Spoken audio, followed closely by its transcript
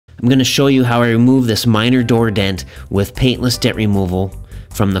I'm going to show you how I remove this minor door dent with paintless dent removal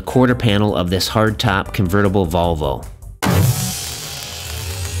from the quarter panel of this hardtop convertible Volvo.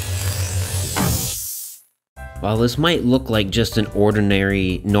 While this might look like just an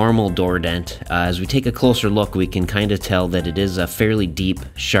ordinary normal door dent, as we take a closer look we can kind of tell that it is a fairly deep,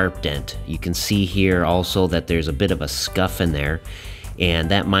 sharp dent. You can see here also that there's a bit of a scuff in there, and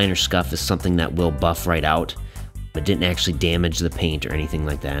that minor scuff is something that will buff right out. It didn't actually damage the paint or anything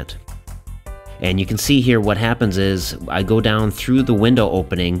like that. And you can see here what happens is I go down through the window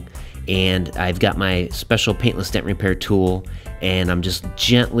opening and I've got my special paintless dent repair tool and I'm just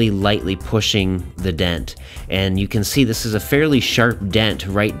gently, lightly pushing the dent. And you can see this is a fairly sharp dent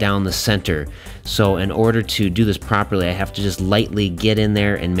right down the center. So in order to do this properly, I have to just lightly get in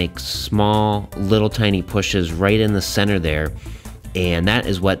there and make small, little tiny pushes right in the center there. And that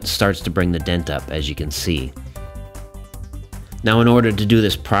is what starts to bring the dent up, as you can see. Now in order to do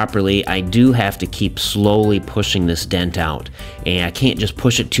this properly, I do have to keep slowly pushing this dent out. And I can't just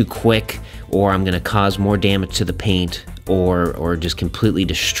push it too quick or I'm going to cause more damage to the paint or just completely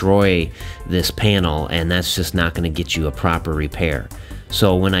destroy this panel, and that's just not going to get you a proper repair.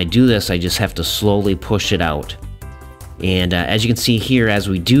 So when I do this, I just have to slowly push it out. And as you can see here, as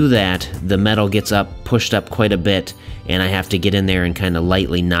we do that, the metal gets pushed up quite a bit, and I have to get in there and kind of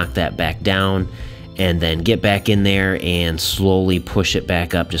lightly knock that back down, and then get back in there and slowly push it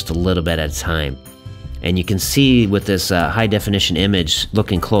back up just a little bit at a time. And you can see with this high definition image,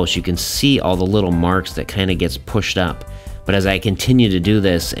 looking close, you can see all the little marks that kind of gets pushed up. But as I continue to do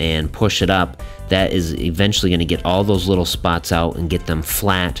this and push it up, that is eventually going to get all those little spots out and get them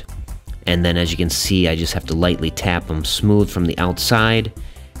flat. And then as you can see, I just have to lightly tap them smooth from the outside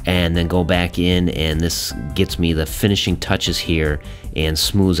and then go back in, and this gets me the finishing touches here and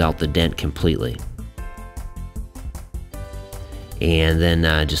smooths out the dent completely. And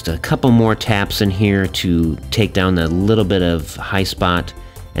then just a couple more taps in here to take down a little bit of high spot,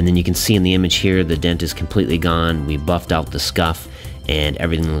 and then you can see in the image here the dent is completely gone. We buffed out the scuff and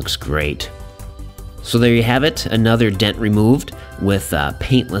everything looks great. So there you have it, another dent removed with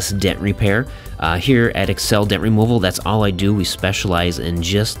paintless dent repair. Here at Excel Dent Removal, that's all I do. We specialize in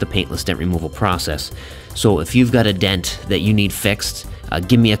just the paintless dent removal process. So if you've got a dent that you need fixed,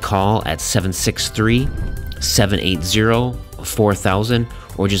 give me a call at 763-780-4000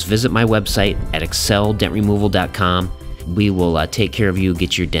 or just visit my website at exceldentremoval.com. We will take care of you,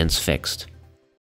 get your dents fixed.